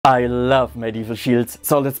I love medieval shields,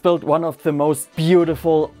 so let's build one of the most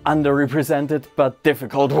beautiful, underrepresented but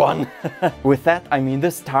difficult one. With that I mean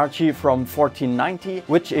this Targe from 1490,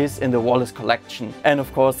 which is in the Wallace Collection. And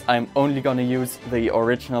of course I'm only gonna use the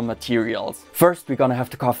original materials. First we're gonna have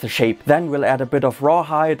to carve the shape, then we'll add a bit of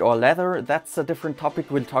rawhide or leather, that's a different topic,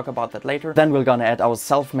 we'll talk about that later. Then we're gonna add our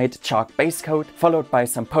self-made chalk base coat, followed by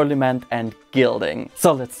some poliment and gilding.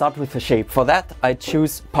 So let's start with the shape. For that I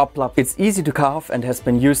choose poplar. It's easy to carve and has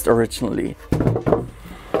been used originally.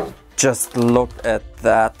 Just look at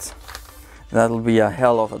that. That'll be a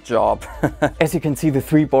hell of a job. As you can see, the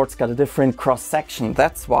three boards got a different cross section.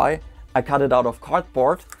 That's why I cut it out of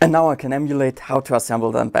cardboard, and now I can emulate how to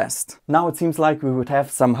assemble them best. Now it seems like we would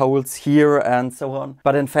have some holes here and so on,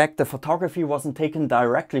 but in fact the photography wasn't taken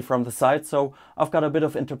directly from the side, so I've got a bit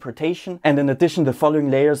of interpretation, and in addition the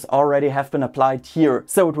following layers already have been applied here,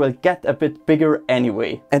 so it will get a bit bigger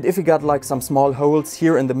anyway. And if you got like some small holes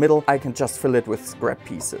here in the middle, I can just fill it with scrap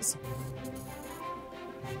pieces.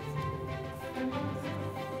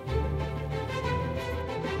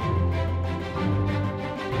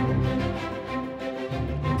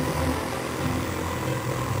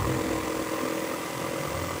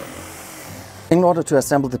 In order to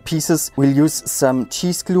assemble the pieces, we'll use some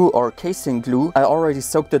cheese glue or casing glue. I already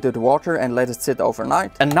soaked it with water and let it sit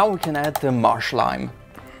overnight. And now we can add the marsh lime.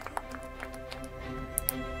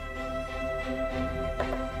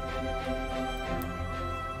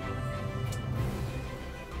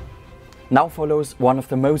 Now follows one of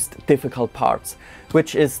the most difficult parts,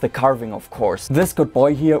 which is the carving, of course. This good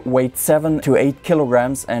boy here weighed 7 to 8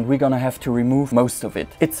 kilograms and we're gonna have to remove most of it.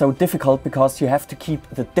 It's so difficult because you have to keep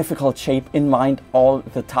the difficult shape in mind all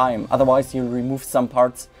the time. Otherwise you'll remove some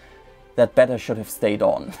parts that better should have stayed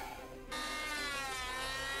on.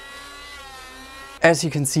 As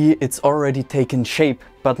you can see, it's already taken shape,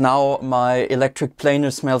 but now my electric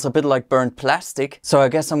planer smells a bit like burnt plastic, so I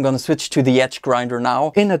guess I'm gonna switch to the edge grinder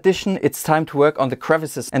now. In addition, it's time to work on the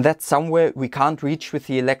crevices, and that's somewhere we can't reach with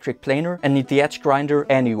the electric planer and need the edge grinder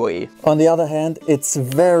anyway. On the other hand, it's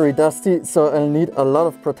very dusty, so I'll need a lot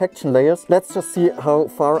of protection layers. Let's just see how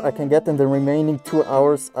far I can get in the remaining 2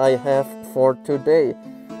 hours I have for today.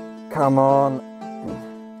 Come on.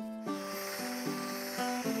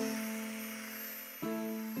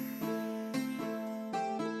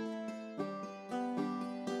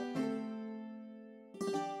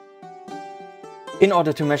 In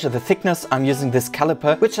order to measure the thickness, I'm using this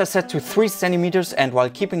caliper, which I set to 3 centimeters, and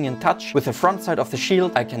while keeping in touch with the front side of the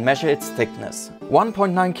shield, I can measure its thickness.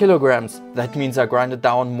 1.9 kilograms. That means I grinded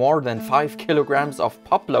down more than 5 kilograms of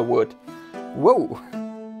poplar wood. Whoa!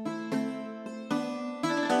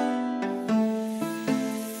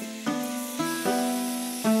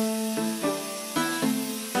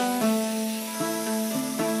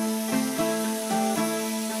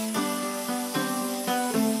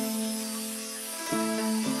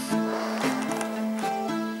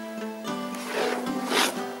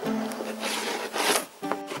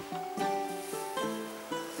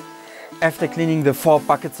 After cleaning the 4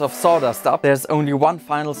 buckets of sawdust up, there's only one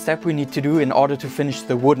final step we need to do in order to finish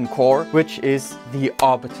the wooden core, which is the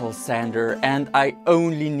orbital sander. And I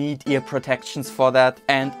only need ear protections for that,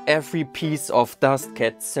 and every piece of dust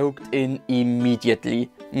gets soaked in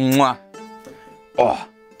immediately. Mwah! Oh!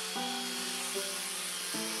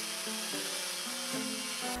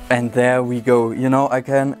 And there we go. You know, I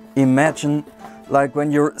can imagine like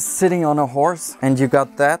when you're sitting on a horse and you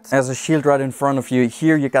got that as a shield right in front of you.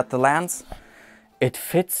 Here you got the lance. It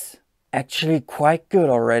fits actually quite good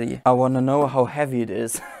already. I want to know how heavy it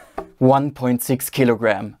is. 1.6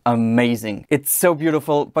 kilogram. Amazing. It's so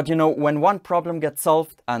beautiful, but you know, when one problem gets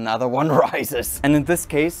solved, another one rises. And in this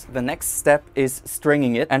case, the next step is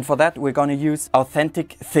stringing it. And for that, we're gonna use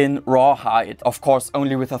authentic thin rawhide. Of course,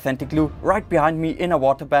 only with authentic glue. Right behind me in a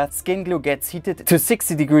water bath, skin glue gets heated to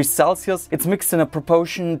 60 degrees Celsius. It's mixed in a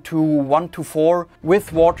proportion to 1 to 4.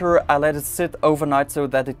 With water, I let it sit overnight so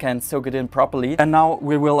that it can soak it in properly. And now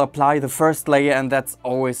we will apply the first layer, and that's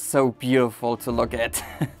always so beautiful to look at.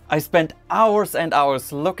 I spent hours and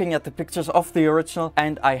hours looking at the pictures of the original,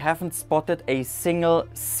 and I haven't spotted a single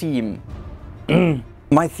seam.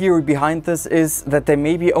 My theory behind this is that they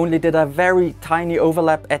maybe only did a very tiny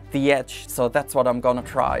overlap at the edge, so that's what I'm gonna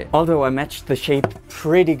try. Although I matched the shape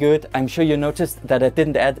pretty good, I'm sure you noticed that I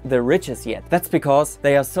didn't add the ridges yet. That's because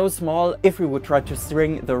they are so small, if we would try to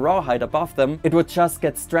string the rawhide above them, it would just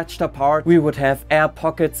get stretched apart. We would have air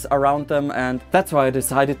pockets around them, and that's why I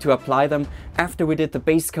decided to apply them after we did the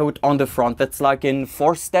base coat on the front. That's like in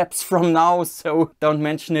 4 steps from now, so don't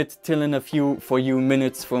mention it till in a few, for you,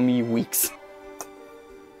 minutes, for me, weeks.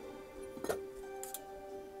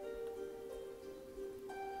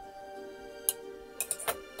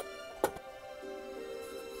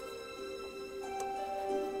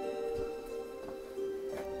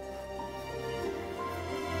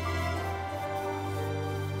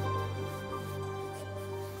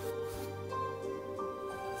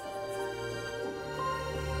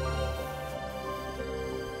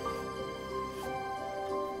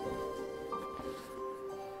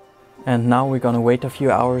 And now we're gonna wait a few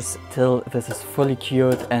hours till this is fully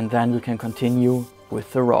cured, and then we can continue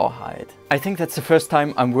with the rawhide. I think that's the first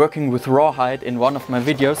time I'm working with rawhide in one of my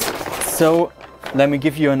videos. So let me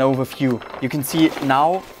give you an overview. You can see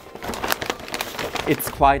now it's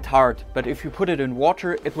quite hard, but if you put it in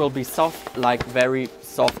water, it will be soft, like very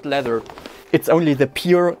soft leather. It's only the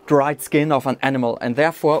pure dried skin of an animal, and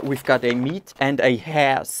therefore we've got a meat and a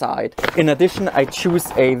hair side. In addition, I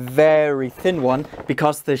choose a very thin one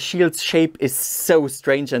because the shield's shape is so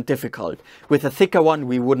strange and difficult. With a thicker one,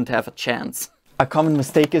 we wouldn't have a chance. A common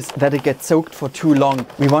mistake is that it gets soaked for too long.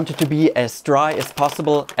 We want it to be as dry as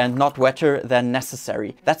possible and not wetter than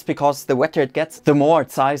necessary. That's because the wetter it gets, the more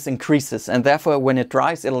its size increases, and therefore when it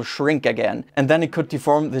dries it'll shrink again, and then it could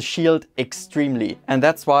deform the shield extremely. And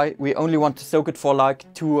that's why we only want to soak it for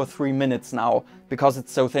like 2 or 3 minutes now, because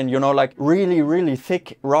it's so thin. You know, like really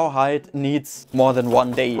thick rawhide needs more than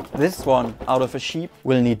 1 day. This one out of a sheep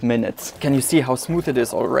will need minutes. Can you see how smooth it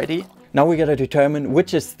is already? Now we gotta determine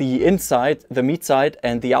which is the inside, the meat side,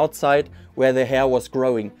 and the outside where the hair was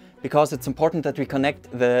growing, because it's important that we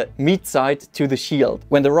connect the meat side to the shield.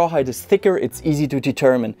 When the rawhide is thicker, it's easy to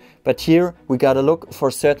determine, but here we gotta look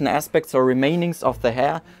for certain aspects or remainings of the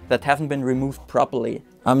hair that haven't been removed properly.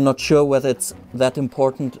 I'm not sure whether it's that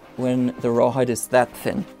important when the rawhide is that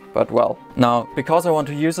thin. But well, now because I want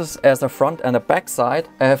to use this as a front and a back side,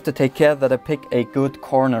 I have to take care that I pick a good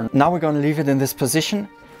corner. Now we're gonna leave it in this position,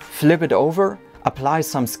 flip it over, apply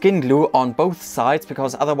some skin glue on both sides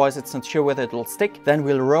because otherwise it's not sure whether it will stick. Then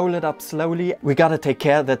we'll roll it up slowly. We gotta take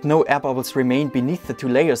care that no air bubbles remain beneath the 2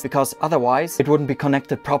 layers because otherwise it wouldn't be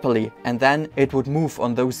connected properly, and then it would move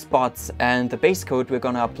on those spots, and the base coat we're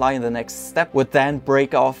gonna apply in the next step would then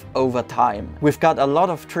break off over time. We've got a lot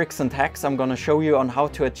of tricks and hacks I'm gonna show you on how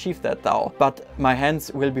to achieve that now, but my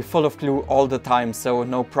hands will be full of glue all the time, so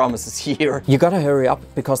no promises here. You gotta hurry up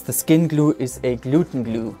because the skin glue is a gluten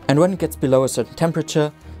glue, and when it gets below a certain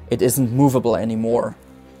temperature, it isn't movable anymore,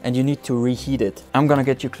 and you need to reheat it. I'm gonna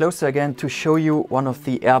get you closer again to show you one of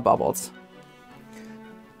the air bubbles.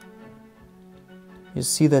 You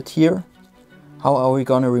see that here? How are we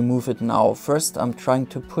gonna remove it now? First, I'm trying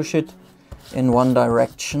to push it in one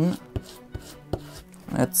direction.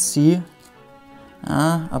 Let's see.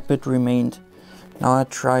 A bit remained. Now I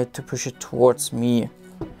try to push it towards me.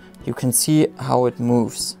 You can see how it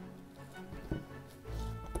moves.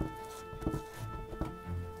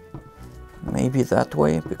 Maybe that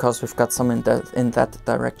way, because we've got some in that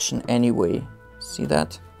direction anyway. See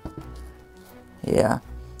that? Yeah.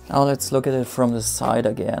 Now let's look at it from the side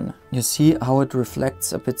again. You see how it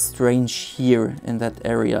reflects a bit strange here in that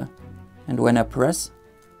area. And when I press,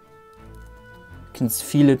 you can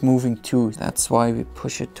feel it moving too. That's why we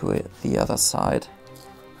push it to the other side.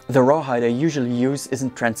 The rawhide I usually use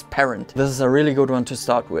isn't transparent. This is a really good one to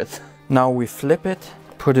start with. Now we flip it,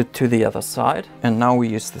 put it to the other side, and now we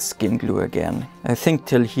use the skin glue again. I think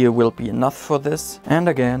till here will be enough for this. And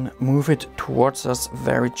again, move it towards us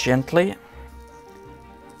very gently.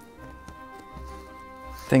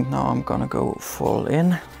 I think now I'm gonna go full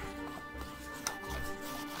in.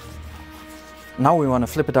 Now we want to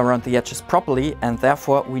flip it around the edges properly, and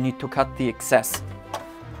therefore we need to cut the excess.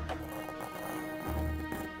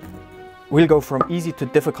 We'll go from easy to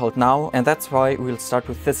difficult now, and that's why we'll start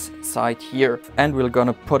with this side here. And we're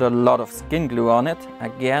gonna put a lot of skin glue on it,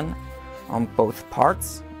 again, on both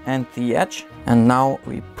parts and the edge. And now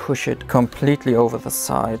we push it completely over the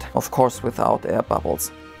side, of course without air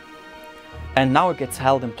bubbles. And now it gets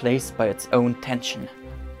held in place by its own tension.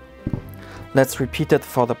 Let's repeat it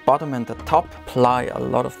for the bottom and the top. Apply a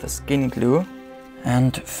lot of the skin glue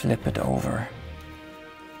and flip it over.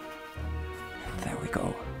 There we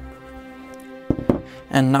go.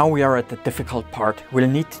 And now we are at the difficult part. We'll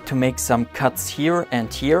need to make some cuts here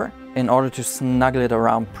and here in order to snuggle it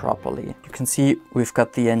around properly. You can see we've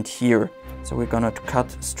got the end here. So we're gonna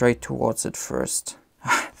cut straight towards it first.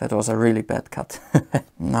 That was a really bad cut.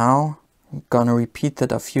 Now I'm gonna repeat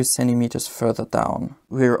that a few centimeters further down.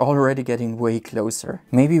 We're already getting way closer.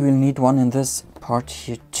 Maybe we'll need one in this part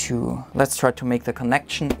here too. Let's try to make the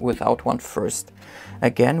connection without one first.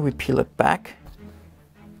 Again, we peel it back.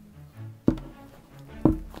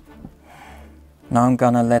 Now I'm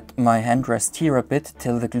gonna let my hand rest here a bit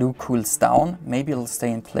till the glue cools down. Maybe it'll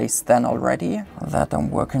stay in place then already. That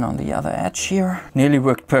I'm working on the other edge here. Nearly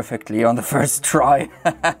worked perfectly on the first try.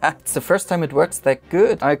 It's the first time it works that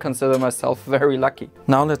good. I consider myself very lucky.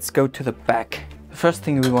 Now let's go to the back. The first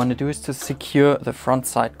thing we want to do is to secure the front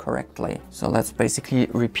side correctly. So let's basically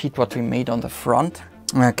repeat what we made on the front.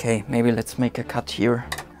 Okay, maybe let's make a cut here.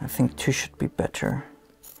 I think 2 should be better.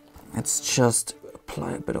 Let's just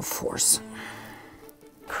apply a bit of force.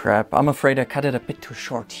 Crap, I'm afraid I cut it a bit too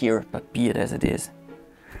short here, but be it as it is.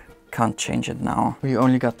 Can't change it now. We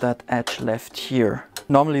only got that edge left here.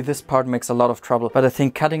 Normally this part makes a lot of trouble, but I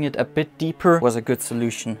think cutting it a bit deeper was a good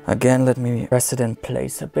solution. Again, let me press it in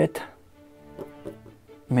place a bit.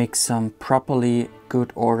 Make some properly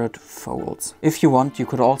good ordered folds. If you want, you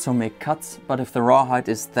could also make cuts, but if the rawhide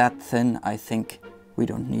is that thin, I think we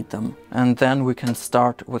don't need them. And then we can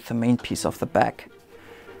start with the main piece of the back.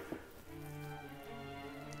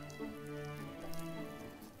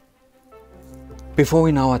 Before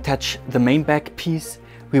we now attach the main back piece,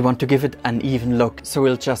 we want to give it an even look, so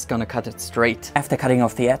we're just gonna cut it straight. After cutting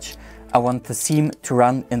off the edge, I want the seam to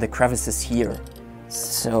run in the crevices here.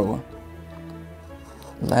 So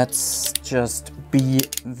let's just be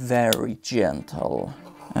very gentle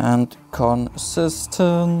and consistent.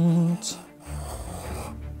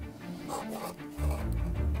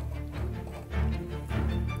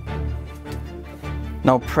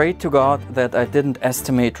 Now pray to God that I didn't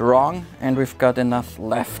estimate wrong and we've got enough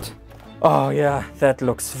left. Oh yeah, that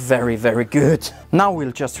looks very, very good. Now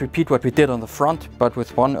we'll just repeat what we did on the front, but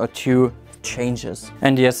with 1 or 2 changes.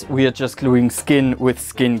 And yes, we are just gluing skin with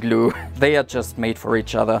skin glue. They are just made for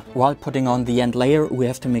each other. While putting on the end layer, we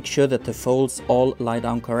have to make sure that the folds all lie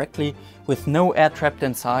down correctly with no air trapped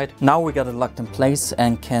inside. Now we got it locked in place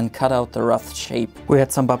and can cut out the rough shape. We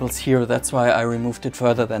had some bubbles here, that's why I removed it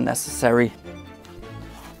further than necessary.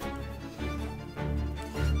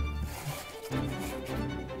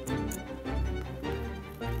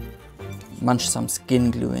 Munch some skin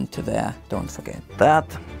glue into there, don't forget that.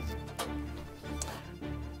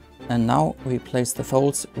 And now we place the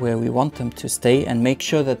folds where we want them to stay and make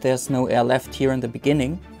sure that there's no air left here in the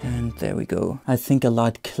beginning. And there we go. I think a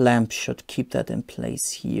light clamp should keep that in place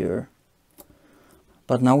here.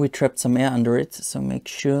 But now we trapped some air under it, so make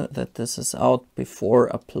sure that this is out before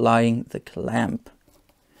applying the clamp.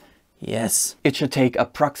 Yes. It should take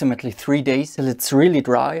approximately 3 days till it's really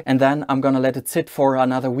dry, and then I'm gonna let it sit for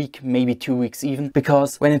another week, maybe 2 weeks even,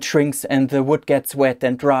 because when it shrinks and the wood gets wet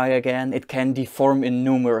and dry again, it can deform in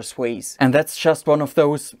numerous ways. And that's just one of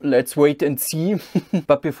those, let's wait and see.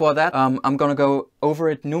 But before that, I'm gonna go over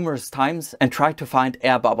it numerous times and try to find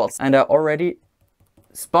air bubbles. And I already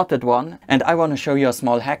spotted one, and I want to show you a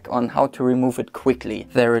small hack on how to remove it quickly.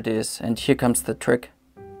 There it is, and here comes the trick.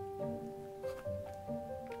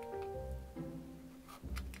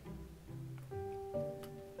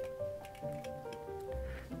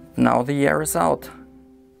 Now the air is out.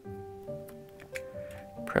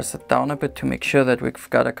 Press it down a bit to make sure that we've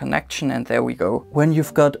got a connection, and there we go. When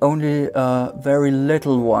you've got only very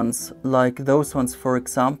little ones, like those ones for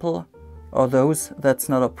example, or those, that's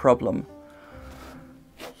not a problem.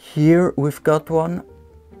 Here we've got one.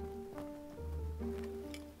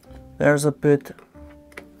 There's a bit.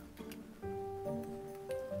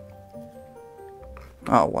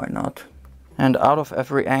 Oh, why not? And out of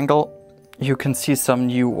every angle you can see some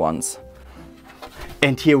new ones.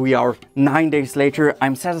 And here we are, 9 days later.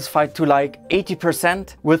 I'm satisfied to like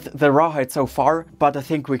 80% with the rawhide so far, but I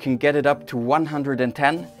think we can get it up to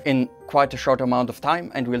 110 in quite a short amount of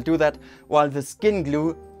time, and we'll do that while the skin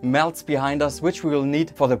glue melts behind us, which we will need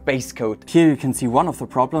for the base coat. Here you can see one of the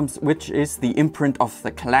problems, which is the imprint of the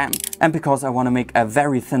clamp. And because I want to make a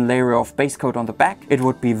very thin layer of base coat on the back, it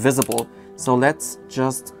would be visible. So let's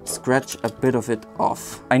just scratch a bit of it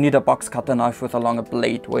off. I need a box cutter knife with a longer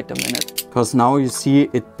blade. Wait a minute. Because now you see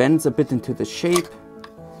it bends a bit into the shape.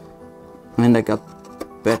 And I got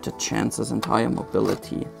better chances and higher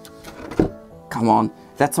mobility. Come on.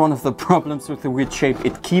 That's one of the problems with the weird shape.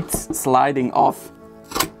 It keeps sliding off.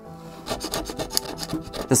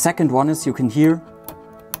 The second one is, you can hear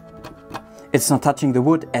it's not touching the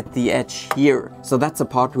wood at the edge here. So that's a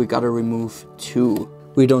part we gotta remove too.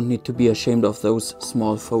 We don't need to be ashamed of those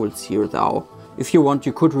small folds here though. If you want,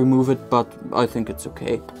 you could remove it, but I think it's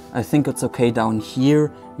okay. I think it's okay down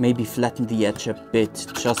here. Maybe flatten the edge a bit,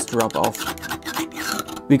 just rub off.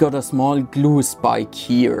 We got a small glue spike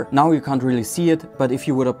here. Now you can't really see it, but if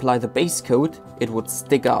you would apply the base coat, it would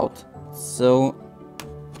stick out. So,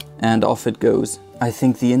 and off it goes. I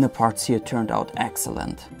think the inner parts here turned out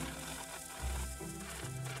excellent.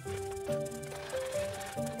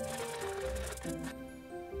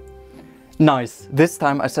 Nice. This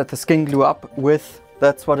time I set the skin glue up with,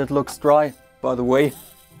 that's what it looks dry, by the way,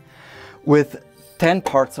 with 10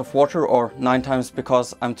 parts of water, or 9 times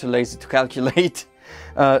because I'm too lazy to calculate.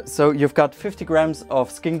 So you've got 50 grams of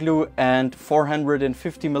skin glue and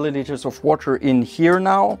 450 milliliters of water in here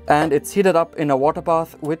now. And it's heated up in a water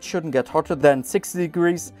bath, which shouldn't get hotter than 60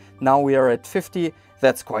 degrees. Now we are at 50.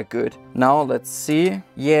 That's quite good. Now let's see.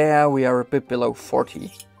 Yeah, we are a bit below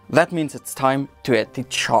 40. That means it's time to add the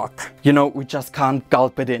chalk. You know, we just can't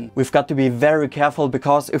gulp it in. We've got to be very careful,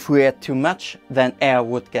 because if we add too much, then air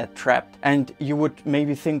would get trapped. And you would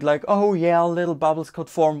maybe think like, oh yeah, little bubbles could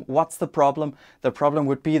form. What's the problem? The problem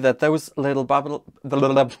would be that those little bubbles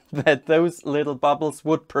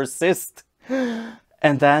would persist.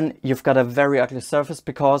 And then you've got a very ugly surface,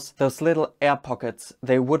 because those little air pockets,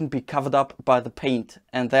 they wouldn't be covered up by the paint,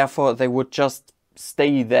 and therefore they would just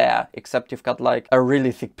stay there, except you've got like a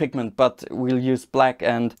really thick pigment, but we'll use black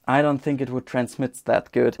and I don't think it would transmit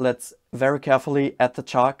that good. Let's very carefully add the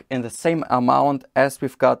chalk in the same amount as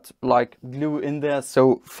we've got like glue in there.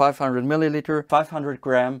 So 500 milliliter, 500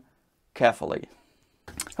 gram, carefully.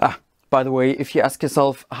 By the way, if you ask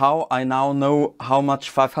yourself how I now know how much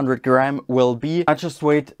 500 gram will be, I just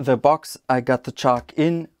weighed the box I got the chalk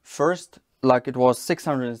in first, like it was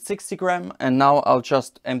 660 gram, and now I'll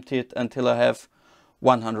just empty it until I have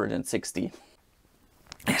 160.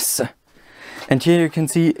 Yes. And here you can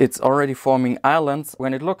see it's already forming islands.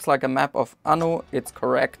 When it looks like a map of Anno, it's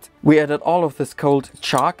correct. We added all of this cold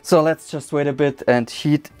chalk. So let's just wait a bit and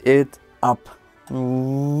heat it up.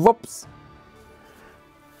 Whoops.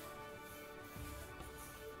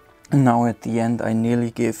 Now at the end I nearly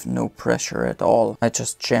give no pressure at all. I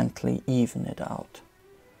just gently even it out.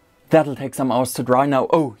 That'll take some hours to dry now.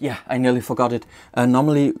 Oh yeah, I nearly forgot it.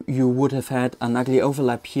 Normally you would have had an ugly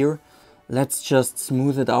overlap here. Let's just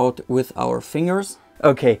smooth it out with our fingers.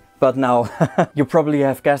 Okay, but now you probably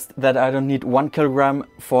have guessed that I don't need 1 kilogram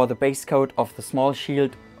for the base coat of the small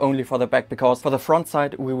shield, only for the back, because for the front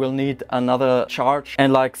side we will need another charge,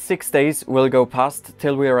 and like 6 days will go past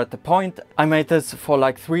till we are at the point. I made this for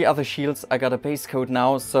like 3 other shields. I got a base coat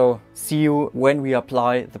now, so see you when we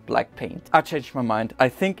apply the black paint. I changed my mind. I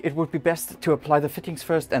think it would be best to apply the fittings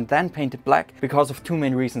first and then paint it black, because of 2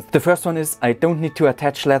 main reasons. The first one is I don't need to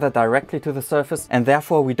attach leather directly to the surface, and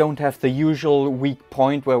therefore we don't have the usual weak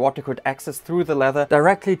point where water could access through the leather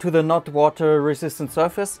directly to the not water resistant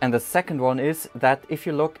surface. And the second one is that if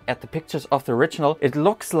you look at the pictures of the original, it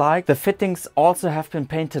looks like the fittings also have been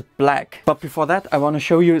painted black. But before that, I want to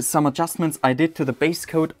show you some adjustments I did to the base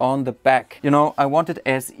coat on the back. You know, I want it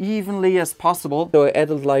as evenly as possible, so I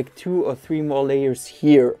added like 2 or 3 more layers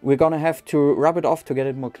here. We're gonna have to rub it off to get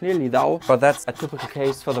it more clearly though, but that's a typical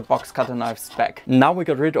case for the box cutter knife's back. Now we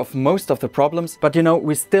got rid of most of the problems, but you know,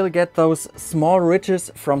 we still get those small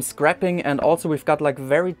ridges from scrapping, and also we've got like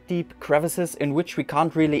very deep crevices in which we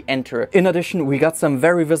can't really enter. In addition, we got some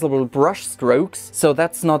very visible brush strokes, so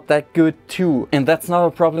that's not that good too. And that's not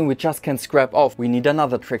a problem we just can scrap off. We need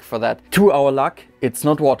another trick for that. To our luck, it's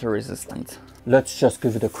not water resistant. Let's just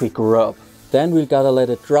give it a quick rub. Then we gotta let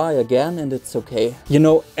it dry again and it's okay. You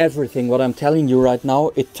know, everything what I'm telling you right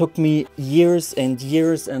now, it took me years and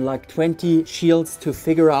years and like 20 shields to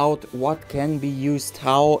figure out what can be used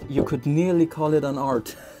how. You could nearly call it an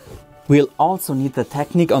art. We'll also need the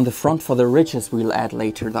technique on the front for the ridges we'll add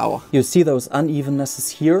later though. You see those unevennesses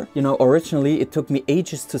here? You know, originally it took me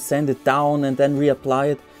ages to sand it down and then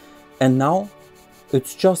reapply it. And now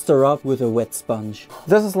it's just a rub with a wet sponge.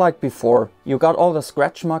 This is like before. You got all the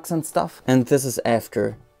scratch marks and stuff. And this is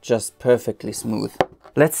after. Just perfectly smooth.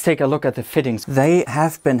 Let's take a look at the fittings. They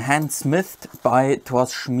have been hand-smithed by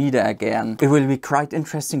Targe Shield again. It will be quite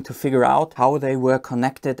interesting to figure out how they were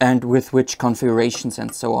connected and with which configurations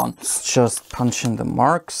and so on. Let's just punch in the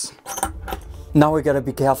marks. Now we gotta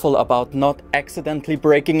be careful about not accidentally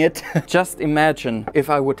breaking it. Just imagine if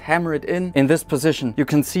I would hammer it in this position. You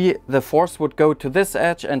can see the force would go to this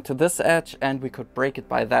edge and to this edge, and we could break it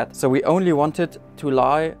by that. So we only want it to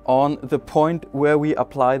lie on the point where we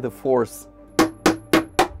apply the force.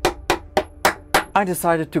 I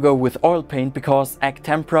decided to go with oil paint because egg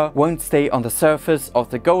tempera won't stay on the surface of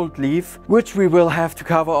the gold leaf, which we will have to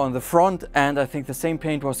cover on the front, and I think the same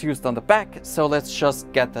paint was used on the back, so let's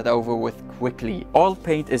just get that over with quickly. Oil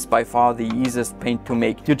paint is by far the easiest paint to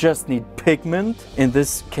make. You just need pigment, in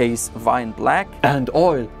this case vine black, and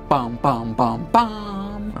oil. Bam, bam, bam,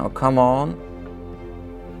 bam. Oh, come on.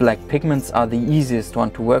 Black pigments are the easiest one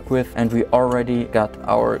to work with, and we already got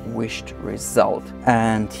our wished result.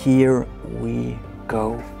 And here we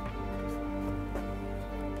go.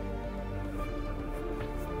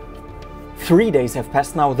 Three days have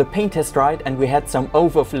passed now, the paint has dried, and we had some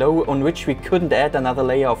overflow on which we couldn't add another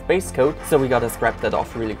layer of base coat, so we gotta scrap that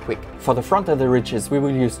off really quick. For the front of the ridges we will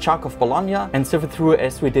use chalk of Bologna and sieve it through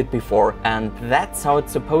as we did before, and that's how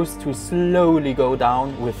it's supposed to slowly go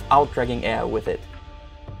down without dragging air with it.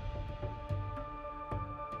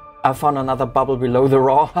 I found another bubble below the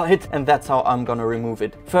rawhide, and that's how I'm gonna remove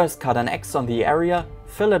it. First cut an X on the area,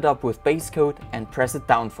 fill it up with base coat and press it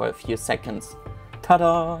down for a few seconds.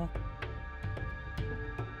 Ta-da!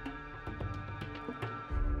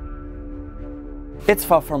 It's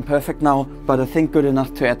far from perfect now, but I think good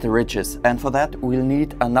enough to add the ridges. And for that we'll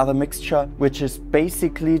need another mixture, which is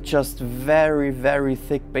basically just very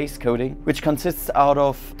thick base coating, which consists out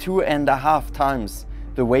of 2.5 times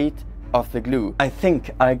the weight of the glue. I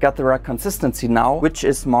think I got the right consistency now, which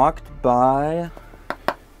is marked by,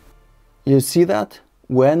 you see that?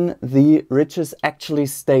 When the ridges actually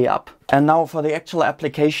stay up. And now for the actual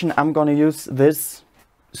application, I'm gonna use this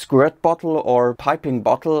squirt bottle or piping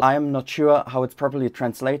bottle. I am not sure how it's properly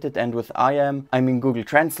translated, and with I mean Google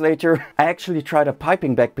Translator. I actually tried a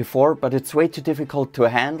piping bag before, but it's way too difficult to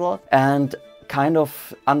handle and kind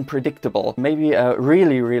of unpredictable. Maybe a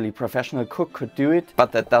really professional cook could do it,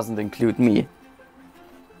 but that doesn't include me.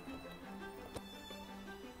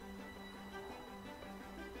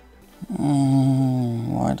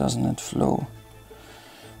 Why doesn't it flow?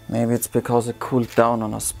 Maybe it's because it cooled down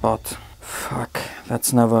on a spot. Fuck,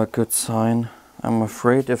 that's never a good sign. I'm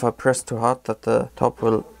afraid if I press too hard that the top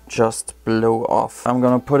will just blow off. I'm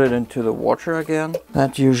gonna put it into the water again.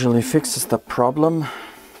 That usually fixes the problem.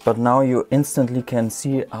 But now you instantly can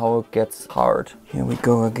see how it gets hard. Here we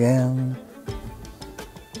go again.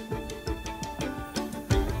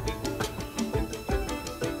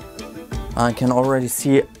 I can already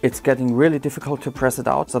see it's getting really difficult to press it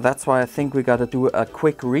out, so that's why I think we gotta do a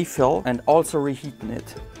quick refill and also reheating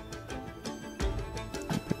it.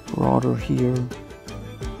 A bit broader here.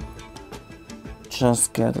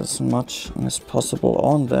 Just get as much as possible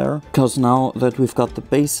on there, because now that we've got the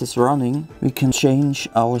bases running, we can change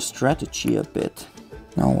our strategy a bit.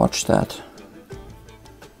 Now watch that.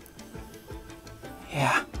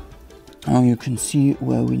 Yeah. Now you can see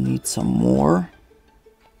where we need some more.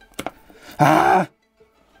 Ah!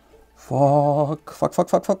 Fuck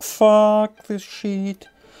this sheet.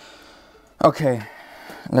 Okay,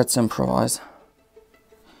 let's improvise.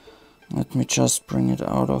 Let me just bring it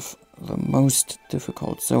out of the most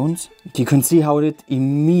difficult zones. You can see how it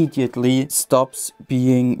immediately stops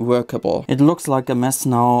being workable. It looks like a mess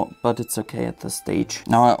now, but it's okay at this stage.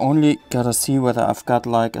 Now I only gotta see whether I've got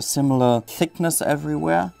like a similar thickness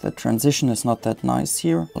everywhere. The transition is not that nice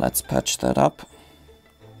here. Let's patch that up.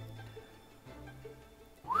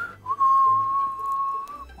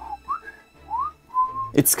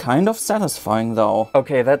 It's kind of satisfying though.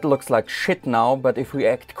 Okay, that looks like shit now, but if we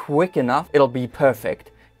act quick enough, it'll be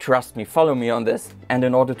perfect. Trust me, follow me on this. And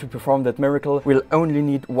in order to perform that miracle, we'll only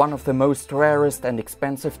need one of the most rarest and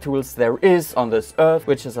expensive tools there is on this earth,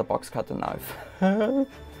 which is a box cutter knife.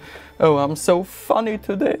 Oh, I'm so funny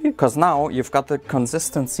today. Because now you've got the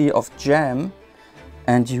consistency of jam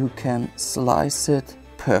and you can slice it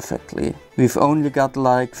perfectly. We've only got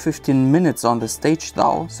like 15 minutes on the stage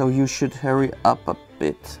now, so you should hurry up a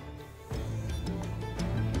bit.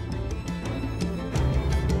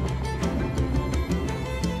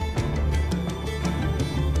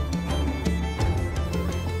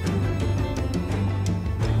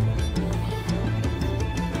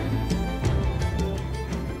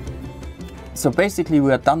 So basically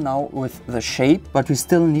we are done now with the shape, but we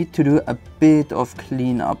still need to do a bit of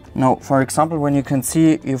cleanup. Now, for example, when you can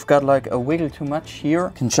see you've got like a wiggle too much here,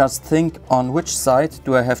 you can just think on which side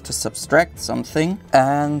do I have to subtract something,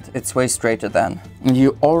 and it's way straighter then. And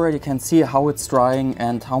you already can see how it's drying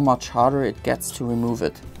and how much harder it gets to remove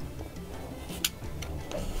it.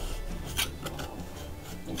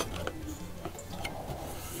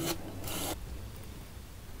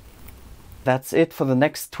 That's it for the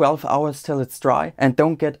next 12 hours till it's dry. And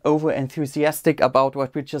don't get over enthusiastic about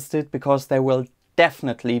what we just did, because there will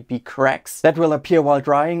definitely be cracks that will appear while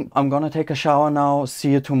drying. I'm gonna take a shower now.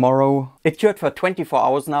 See you tomorrow. It cured for 24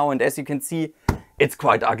 hours now, and as you can see, it's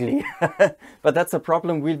quite ugly. But that's a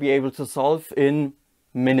problem we'll be able to solve in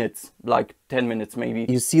minutes, like 10 minutes maybe.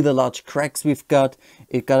 You see the large cracks we've got.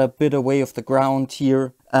 It got a bit away of the ground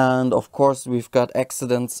here. And of course we've got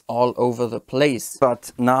accidents all over the place.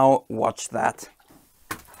 But now watch that.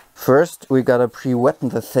 First we gotta pre-wetten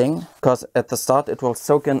the thing, because at the start it will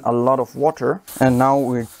soak in a lot of water. And now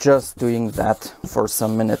we're just doing that for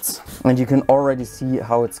some minutes. And you can already see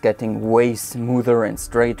how it's getting way smoother and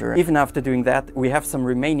straighter. Even after doing that, we have some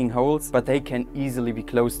remaining holes, but they can easily be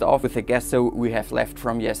closed off with the gesso we have left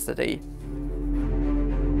from yesterday.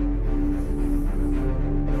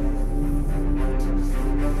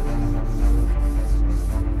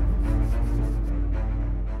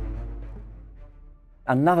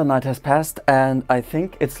 Another night has passed and I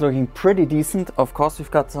think it's looking pretty decent. Of course,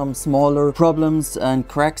 we've got some smaller problems and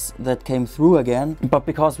cracks that came through again, but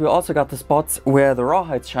because we also got the spots where the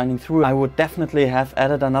rawhide's shining through, I would definitely have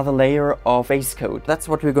added another layer of base coat. That's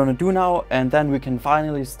what we're gonna do now, and then we can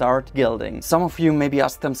finally start gilding. Some of you maybe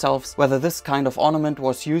ask themselves whether this kind of ornament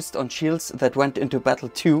was used on shields that went into battle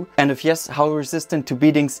too, and if yes, how resistant to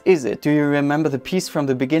beatings is it? Do you remember the piece from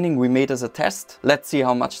the beginning we made as a test? Let's see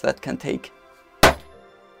how much that can take.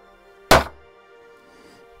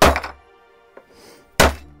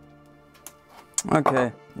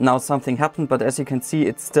 Okay, now something happened, but as you can see,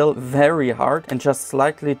 it's still very hard and just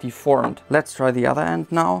slightly deformed. Let's try the other end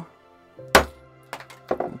now.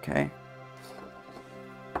 Okay.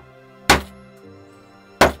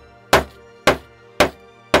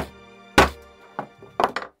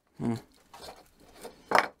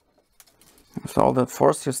 With all that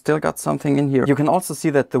force, you still got something in here. You can also see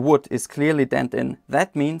that the wood is clearly dent in.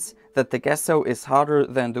 That means that the gesso is harder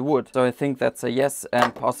than the wood. So I think that's a yes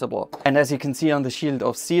and possible. And as you can see on the shield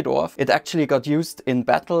of Seedorf, it actually got used in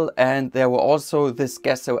battle, and there were also this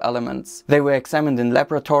gesso elements. They were examined in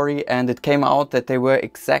laboratory and it came out that they were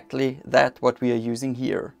exactly that what we are using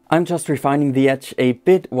here. I'm just refining the edge a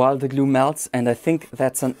bit while the glue melts, and I think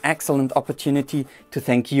that's an excellent opportunity to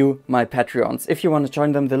thank you, my Patreons. If you want to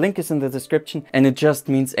join them, the link is in the description, and it just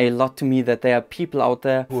means a lot to me that there are people out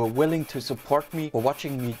there who are willing to support me for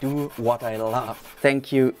watching me do what I love.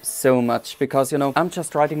 Thank you so much, because you know, I'm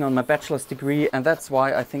just writing on my bachelor's degree, and that's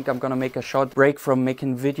why I think I'm gonna make a short break from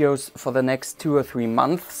making videos for the next 2 or 3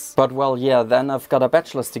 months. But well, yeah, then I've got a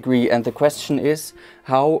bachelor's degree, and the question is,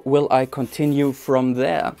 how will I continue from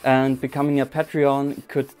there? And becoming a Patreon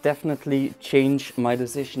could definitely change my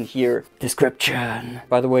decision here. Description.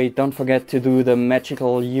 By the way, don't forget to do the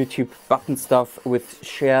magical YouTube button stuff with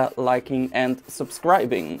share, liking and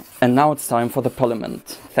subscribing. And now it's time for the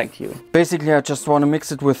poliment. Thank you. Basically, I just want to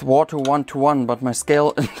mix it with water 1:1, but my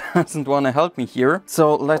scale doesn't want to help me here.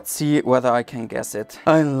 So let's see whether I can guess it.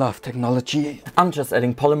 I love technology. I'm just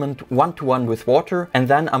adding poliment 1:1 with water, and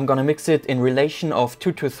then I'm gonna mix it in relation of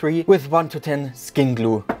 2:3 with 1:10 skin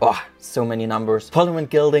glue. Oh, so many numbers. Poliment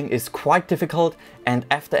gilding is quite difficult, and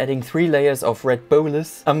after adding 3 layers of red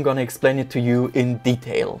bolus, I'm gonna explain it to you in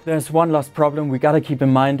detail. There's one last problem we gotta keep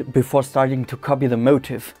in mind before starting to copy the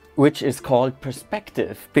motif, which is called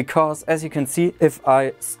perspective. Because as you can see, if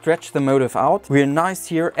I stretch the motif out, we're nice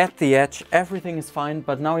here at the edge, everything is fine,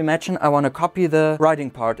 but now imagine I want to copy the writing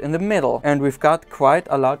part in the middle, and we've got quite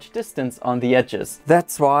a large distance on the edges.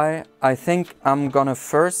 That's why I think I'm gonna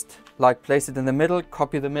first place it in the middle,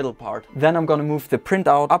 copy the middle part. Then I'm gonna move the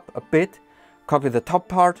printout up a bit, copy the top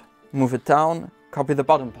part, move it down, copy the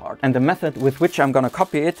bottom part. And the method with which I'm gonna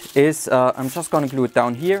copy it is I'm just gonna glue it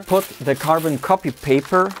down here, put the carbon copy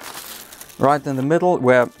paper right in the middle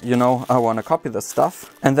where, you know, I want to copy the stuff,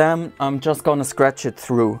 and then I'm just gonna scratch it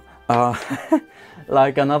through.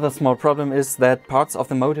 Like, another small problem is that parts of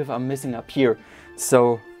the motif are missing up here,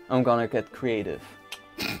 so I'm gonna get creative.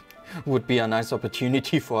 Would be a nice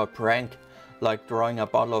opportunity for a prank, like drawing a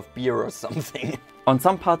bottle of beer or something. On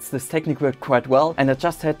some parts this technique worked quite well, and I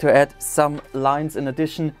just had to add some lines in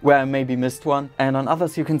addition where I maybe missed one. And on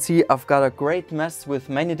others you can see I've got a great mess with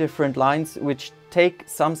many different lines which take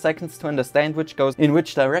some seconds to understand which goes in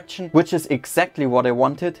which direction, which is exactly what I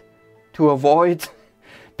wanted to avoid.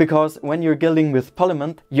 Because when you're gilding with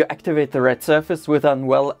poliment, you activate the red surface with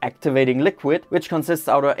a activating liquid, which consists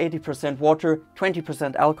out of 80% water,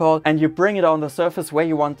 20% alcohol, and you bring it on the surface where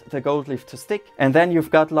you want the gold leaf to stick, and then you've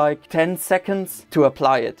got like 10 seconds to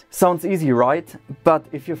apply it. Sounds easy, right? But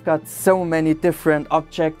if you've got so many different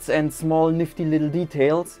objects and small nifty little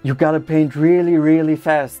details, you gotta paint really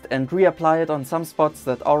fast and reapply it on some spots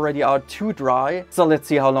that already are too dry. So let's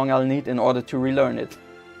see how long I'll need in order to relearn it.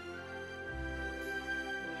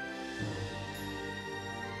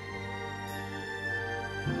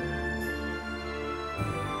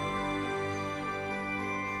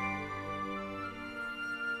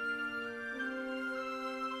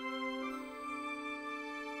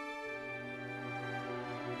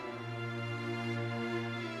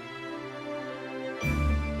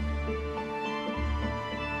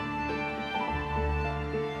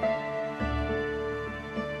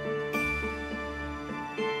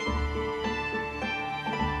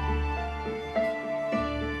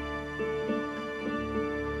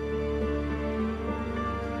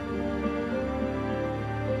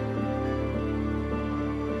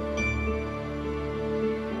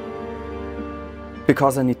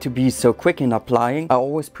 Because I need to be so quick in applying, I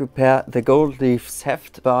always prepare the gold leaf's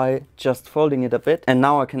heft by just folding it a bit, and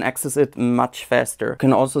now I can access it much faster. You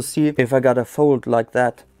can also see if I got a fold like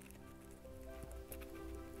that.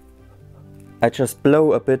 I just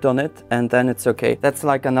blow a bit on it and then it's okay. That's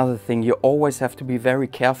like another thing. You always have to be very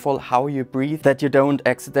careful how you breathe, that you don't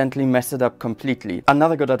accidentally mess it up completely.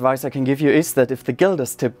 Another good advice I can give you is that if the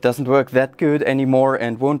gilder's tip doesn't work that good anymore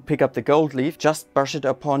and won't pick up the gold leaf, just brush it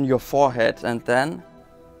upon your forehead and then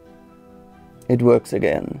it works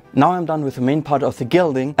again. Now I'm done with the main part of the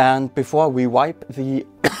gilding, and before we wipe the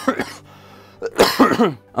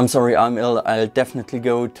I'm sorry, I'm ill. I'll definitely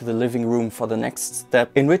go to the living room for the next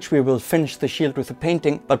step, in which we will finish the shield with the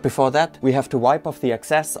painting. But before that, we have to wipe off the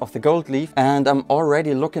excess of the gold leaf, and I'm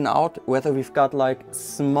already looking out whether we've got like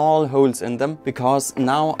small holes in them, because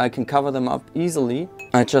now I can cover them up easily.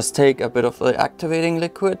 I just take a bit of the activating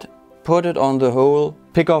liquid, put it on the hole,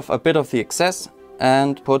 pick off a bit of the excess,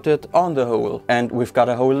 and put it on the hole, and we've got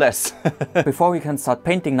a hole less. Before we can start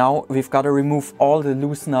painting now, we've got to remove all the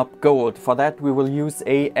loosen up gold. For that we will use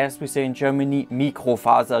a, as we say in Germany,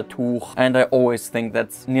 Mikrofasertuch, and I always think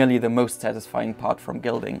that's nearly the most satisfying part from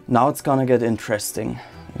gilding. Now it's gonna get interesting.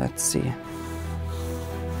 Let's see.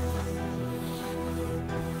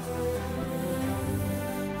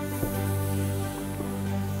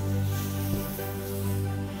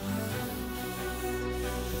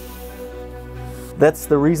 That's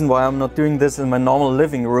the reason why I'm not doing this in my normal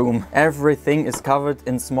living room. Everything is covered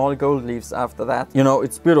in small gold leaves after that. You know,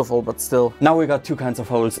 it's beautiful, but still. Now we got two kinds of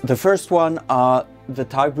holes. The first one are the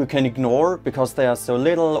type we can ignore because they are so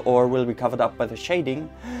little or will be covered up by the shading.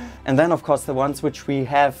 And then of course the ones which we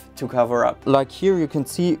have to cover up. Like here you can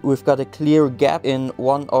see we've got a clear gap in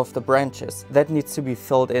one of the branches. That needs to be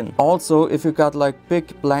filled in. Also, if you got like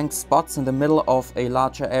big blank spots in the middle of a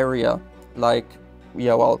larger area, like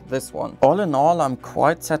yeah, well, this one. All in all, I'm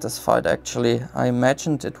quite satisfied actually. I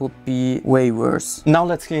imagined it would be way worse. Now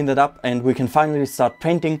let's clean it up and we can finally start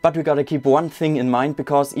painting. But we gotta keep one thing in mind,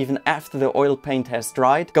 because even after the oil paint has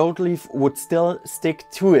dried, gold leaf would still stick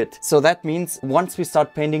to it. So that means once we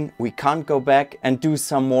start painting, we can't go back and do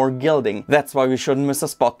some more gilding. That's why we shouldn't miss a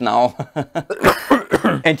spot now.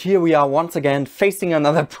 And here we are once again facing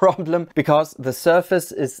another problem, because the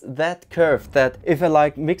surface is that curved that if I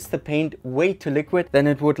like mix the paint way too liquid, then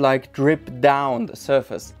it would like drip down the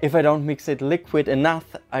surface. If I don't mix it liquid enough,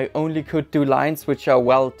 I only could do lines which are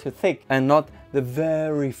well too thick and not the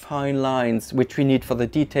very fine lines which we need for the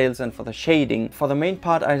details and for the shading. For the main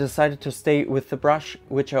part I decided to stay with the brush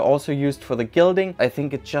which I also used for the gilding. I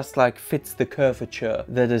think it just like fits the curvature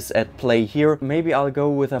that is at play here. Maybe I'll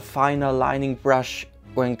go with a finer lining brush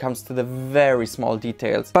when it comes to the very small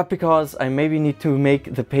details. But because I maybe need to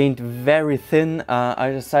make the paint very thin,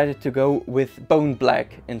 I decided to go with bone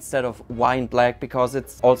black instead of wine black, because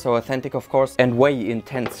it's also authentic of course and way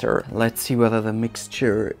intenser. Let's see whether the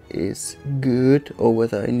mixture is good or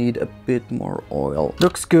whether I need a bit more oil.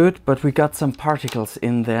 Looks good, but we got some particles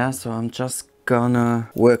in there, so I'm just gonna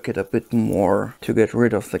work it a bit more to get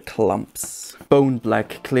rid of the clumps. Bone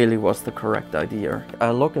black clearly was the correct idea.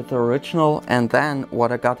 I look at the original and then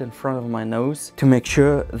what I got in front of my nose to make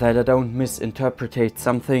sure that I don't misinterpret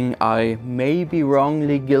something I maybe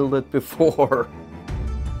wrongly gilded before.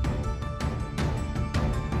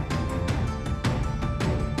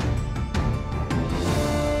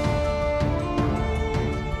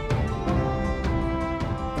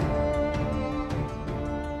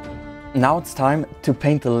 Now it's time to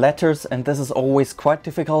paint the letters, and this is always quite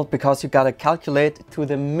difficult because you gotta calculate to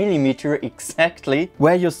the millimeter exactly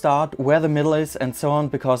where you start, where the middle is and so on,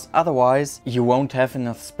 because otherwise you won't have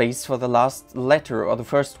enough space for the last letter or the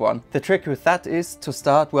first one. The trick with that is to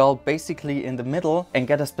start, well, basically in the middle and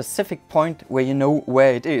get a specific point where you know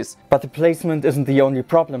where it is. But the placement isn't the only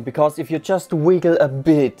problem, because if you just wiggle a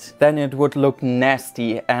bit, then it would look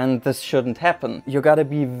nasty, and this shouldn't happen. You gotta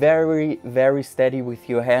be very, very steady with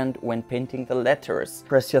your hand when painting the letters.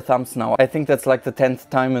 Press your thumbs now. I think that's like the 10th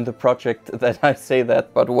time in the project that I say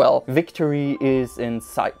that, but well, victory is in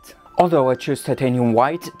sight. Although I choose titanium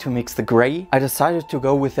white to mix the grey, I decided to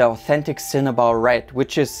go with the authentic cinnabar red,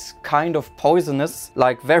 which is kind of poisonous,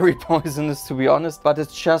 like very poisonous to be honest, but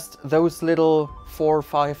it's just those little 4 or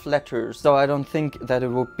 5 letters, so I don't think that it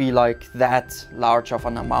would be like that large of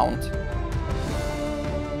an amount.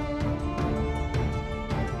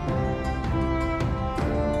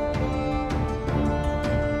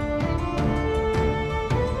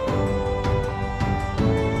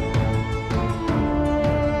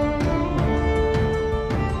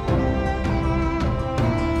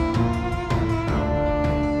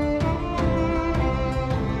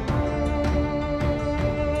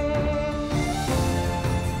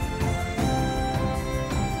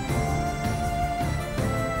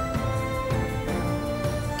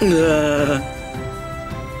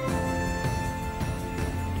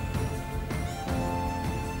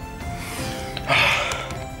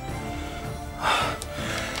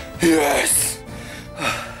 Yes!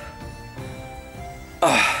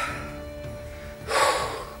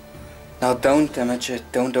 Now don't damage it,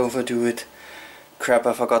 don't overdo it. Crap,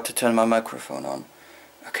 I forgot to turn my microphone on.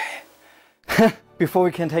 Okay. Before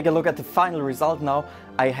we can take a look at the final result now,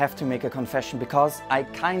 I have to make a confession because I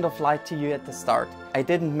kind of lied to you at the start. I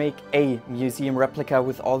didn't make a museum replica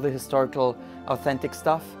with all the historical authentic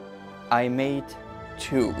stuff. I made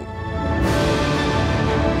 2.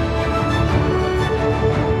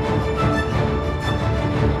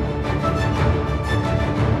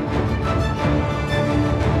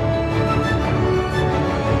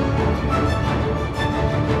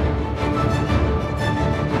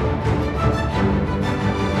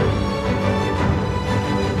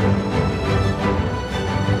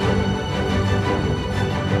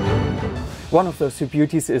 One of those two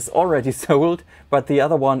beauties is already sold, but the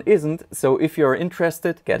other one isn't, so if you're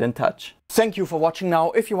interested, get in touch. Thank you for watching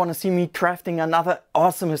now. If you want to see me crafting another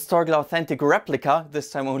awesome historical authentic replica,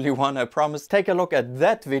 this time only one I promise, take a look at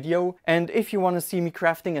that video. And if you want to see me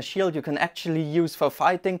crafting a shield you can actually use for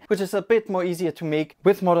fighting, which is a bit more easier to make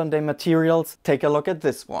with modern day materials, take a look at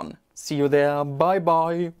this one. See you there, bye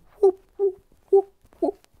bye!